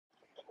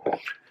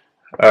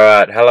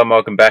Alright, hello and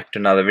welcome back to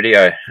another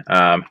video.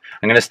 I'm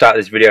going to start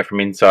this video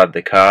from inside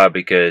the car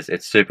because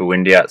it's super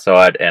windy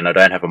outside and I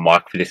don't have a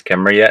mic for this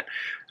camera yet,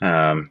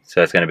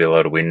 so it's going to be a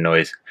lot of wind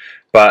noise.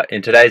 But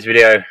in today's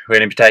video we're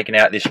going to be taking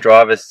out this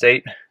driver's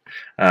seat.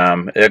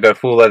 It's got a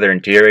full leather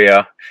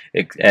interior,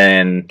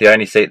 and the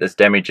only seat that's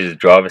damaged is the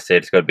driver's seat.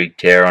 It's got a big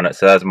tear on it,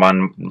 so that's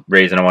one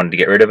reason I wanted to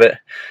get rid of it.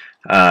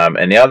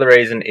 And the other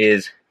reason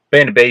is,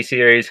 being a B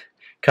series,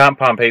 can't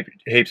pump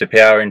heaps of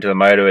power into the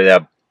motor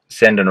without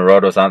sending a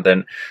rod or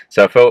something,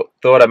 so I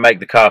thought I'd make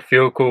the car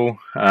feel cool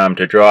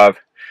to drive,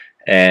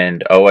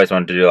 and I always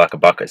wanted to do like a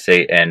bucket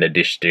seat and a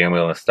dish steering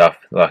wheel and stuff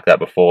like that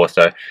before,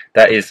 so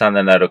that is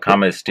something that'll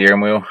come as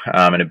steering wheel,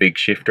 and a big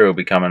shifter will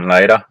be coming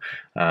later.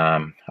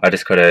 I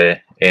just got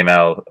an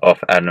email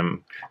off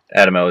Adam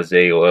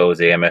LZ or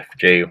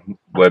LZMFG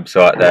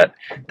website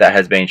that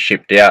has been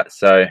shipped out,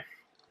 so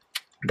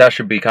that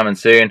should be coming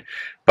soon.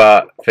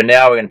 But for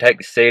now we're going to take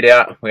the seat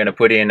out. We're going to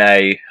put in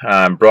a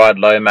Bride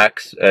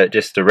Lomax,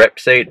 just a rep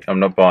seat. I'm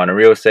not buying a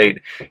real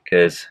seat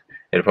because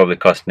it'll probably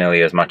cost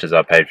nearly as much as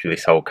I paid for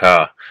this whole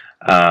car.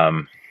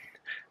 But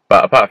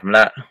apart from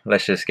that,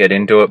 let's just get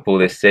into it, pull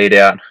this seat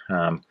out,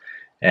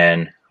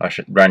 and I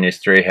should run you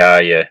through how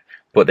you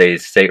put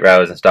these seat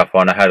rails and stuff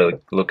on. I had a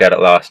look at it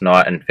last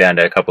night and found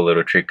out a couple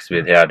little tricks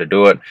with how to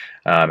do it,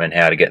 and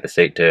how to get the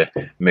seat to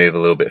move a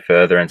little bit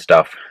further and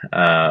stuff.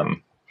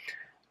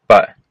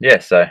 But yeah,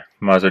 so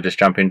might as well just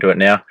jump into it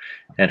now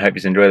and hope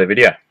you enjoy the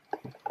video.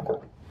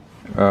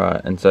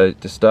 Alright, and so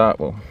to start,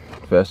 well,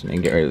 first we need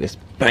to get rid of this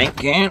paint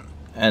can,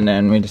 and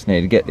then we just need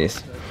to get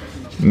this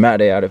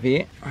mat out of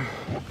here,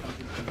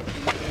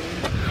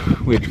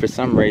 which for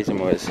some reason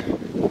was,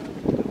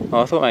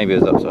 I thought maybe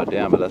it was upside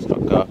down, but that's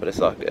not carpet, it's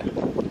like a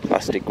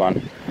plastic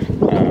one.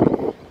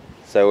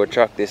 So we'll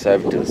chuck this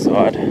over to the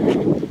side.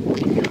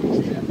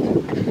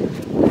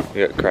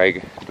 We got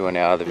Craig doing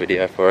our other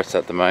video for us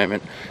at the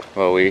moment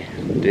while we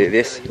do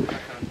this.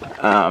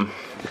 And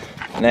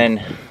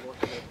then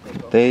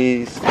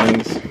these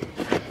things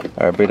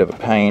are a bit of a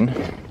pain,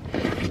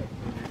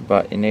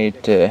 but you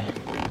need to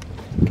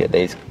get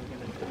these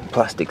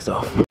plastics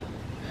off.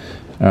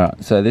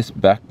 Alright, so this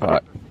back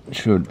part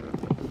should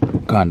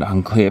kind of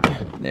unclip.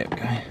 There we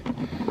go.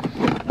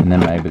 And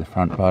then maybe the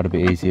front part will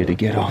be easier to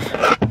get off.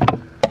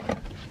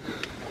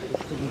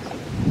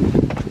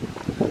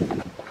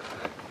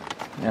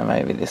 Now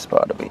maybe this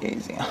part will be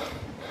easier.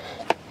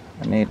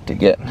 I need to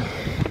get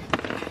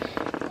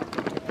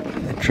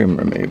the trim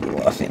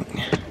removal, I think.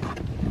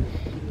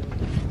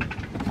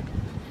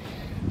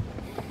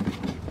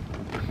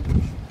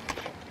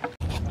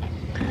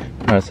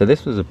 Alright, so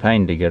this was a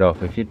pain to get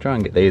off. If you try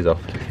and get these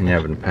off and you're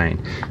having pain,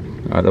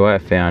 the way I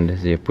found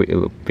is you put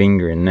your little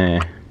finger in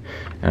there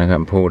and I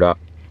can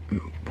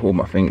pull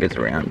my fingers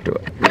around to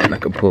it and I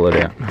can pull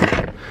it out.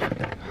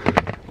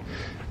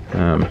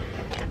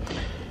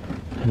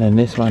 And then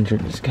this one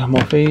should just come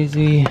off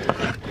easy.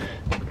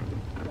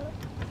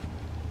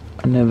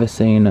 I've never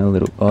seen a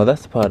little, oh,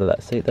 that's part of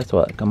that seat, that's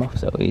why it come off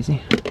so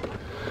easy.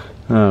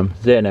 So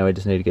yeah, now we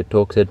just need to get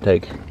Torx head,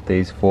 take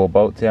these 4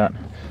 bolts out,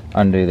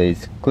 undo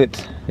these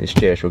clips, this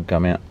chair should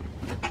come out.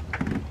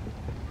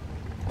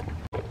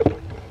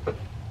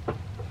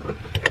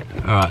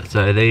 Alright,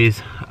 so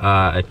these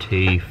are a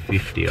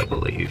T50, I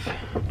believe.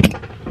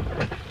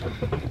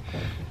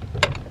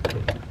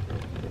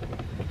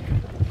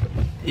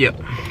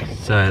 Yep,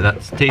 so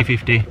that's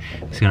T50.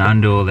 Just going to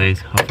undo all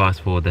these. I'll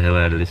fast forward the hell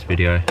out of this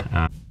video.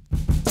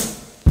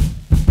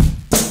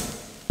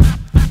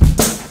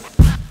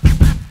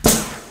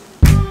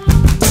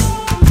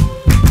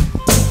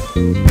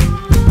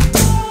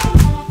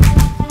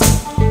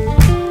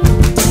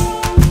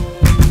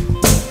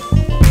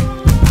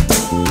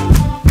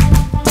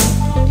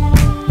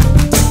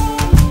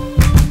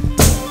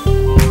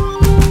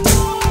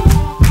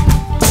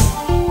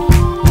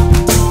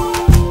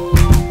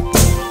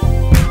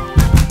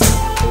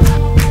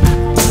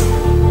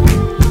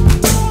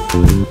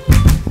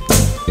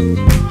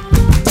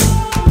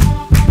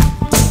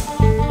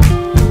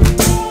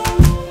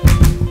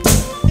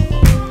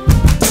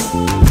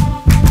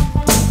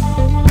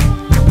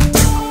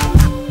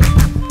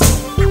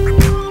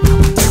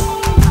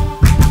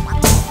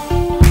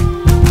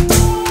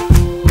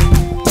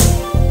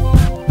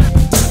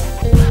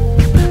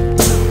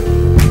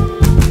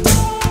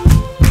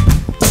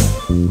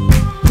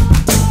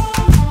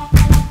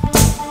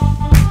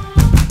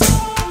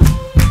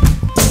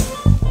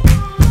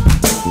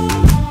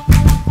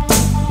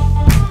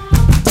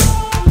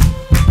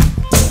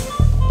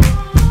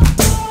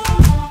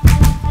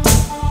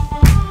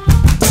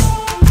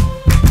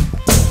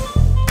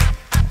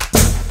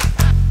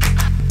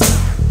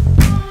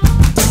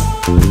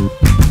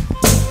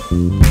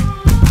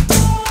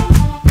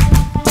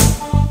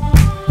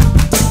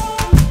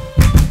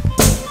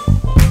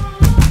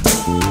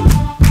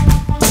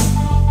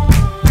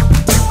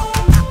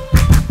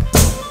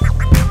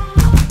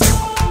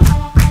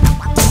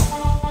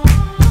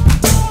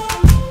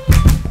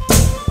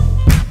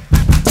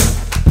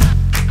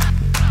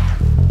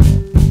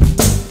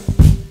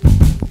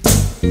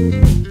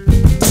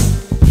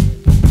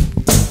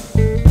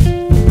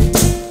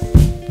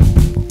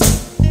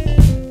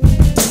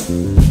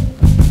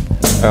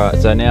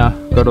 Alright, so now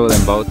got all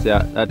them bolts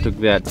out. That took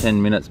about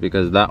 10 minutes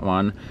because that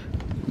one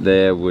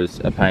there was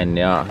a pain in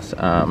the ass.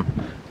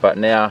 But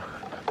now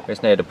we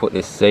just need to put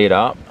this seat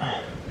up.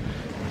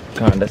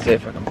 Kind of see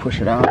if I can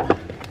push it up.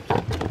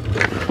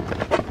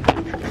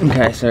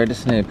 Okay, so I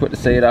just need to put the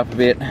seat up a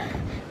bit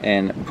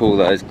and pull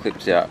those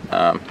clips out.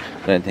 I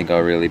don't think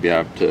I'll really be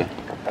able to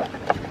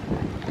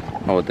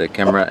hold the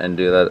camera and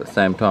do that at the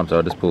same time, so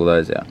I'll just pull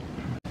those out.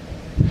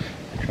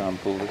 Try and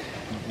pull this.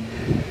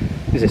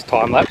 Is this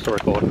time lapse or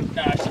recording?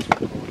 No, it's just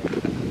recording.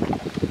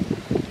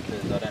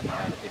 Because I don't know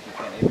if you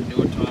can even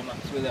do a time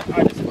lapse with it.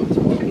 I just got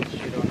some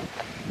shit on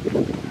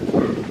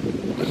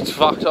it. It's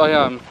fucked.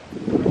 I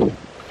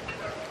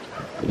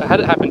had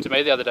it happen to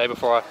me the other day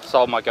before I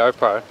sold my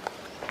GoPro.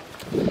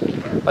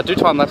 I do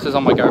time lapses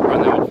on my GoPro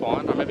and they went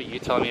fine. I remember you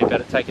telling me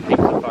about it taking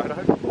heaps of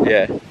photos.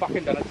 Yeah.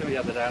 Fucking done it to me the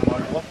other day. I'm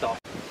like, what the?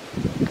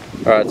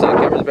 Alright, so the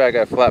camera's about to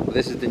go flat, but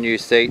this is the new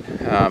seat.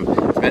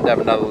 It's meant to have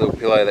another little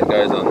pillow that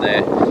goes on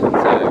there.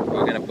 So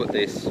we're going to put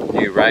this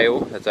new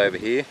rail that's over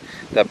here,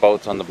 that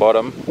bolts on the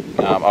bottom.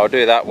 I'll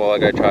do that while I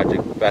go charge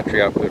the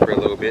battery up for a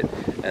little bit,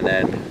 and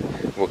then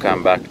we'll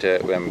come back to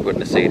it when we're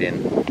putting the seat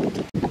in.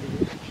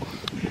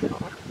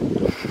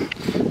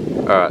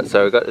 Alright,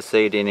 so we've got the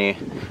seat in here.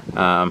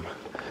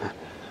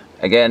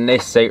 Again,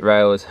 these seat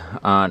rails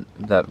aren't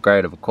that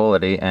great of a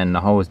quality and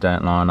the holes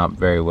don't line up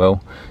very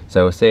well.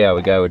 So we'll see how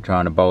we go with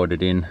trying to bolt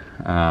it in.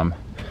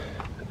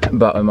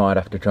 But we might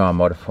have to try and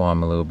modify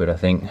them a little bit, I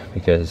think,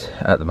 because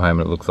at the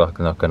moment it looks like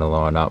they're not going to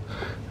line up.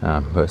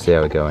 But we'll see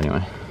how we go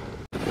anyway.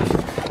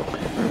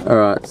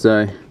 Alright,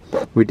 so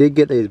we did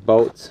get these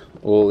bolts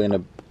all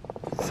in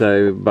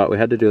but we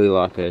had to do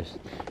like a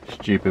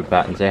stupid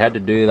pattern. So you had to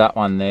do that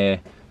one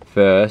there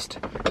first,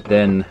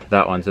 then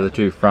that one, so the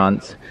two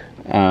fronts.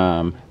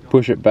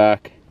 Push it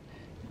back,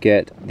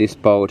 get this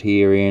bolt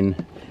here in,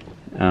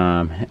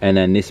 and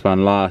then this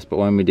one last. But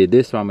when we did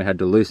this one, we had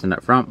to loosen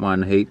that front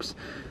one heaps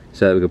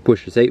so that we could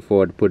push the seat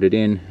forward to put it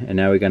in, and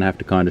now we're going to have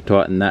to kind of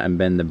tighten that and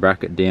bend the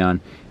bracket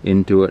down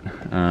into it.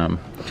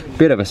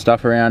 Bit of a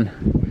stuff around,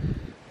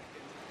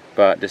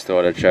 but just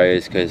thought I'd show you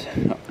because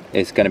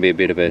it's going to be a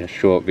bit of a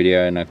short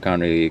video and I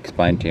can't really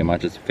explain too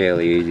much. It's a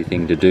fairly easy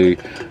thing to do,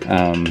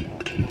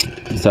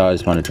 so I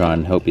just want to try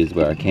and help you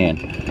where I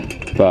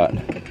can. But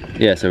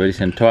yeah, so we're just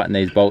going to tighten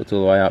these bolts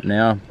all the way up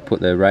now, put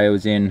the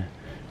rails in,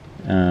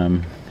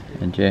 and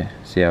yeah,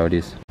 see how it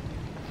is.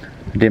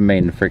 I didn't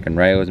mean the freaking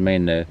rails, I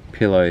mean the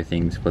pillow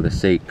things for the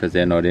seat, because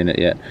they're not in it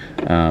yet.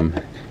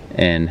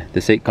 And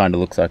the seat kind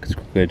of looks like it's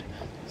crooked,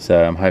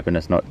 so I'm hoping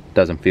it's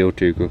doesn't feel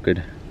too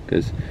crooked,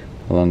 because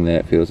along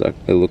there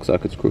it looks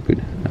like it's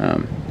crooked.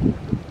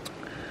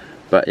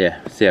 But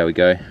yeah, see how we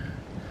go.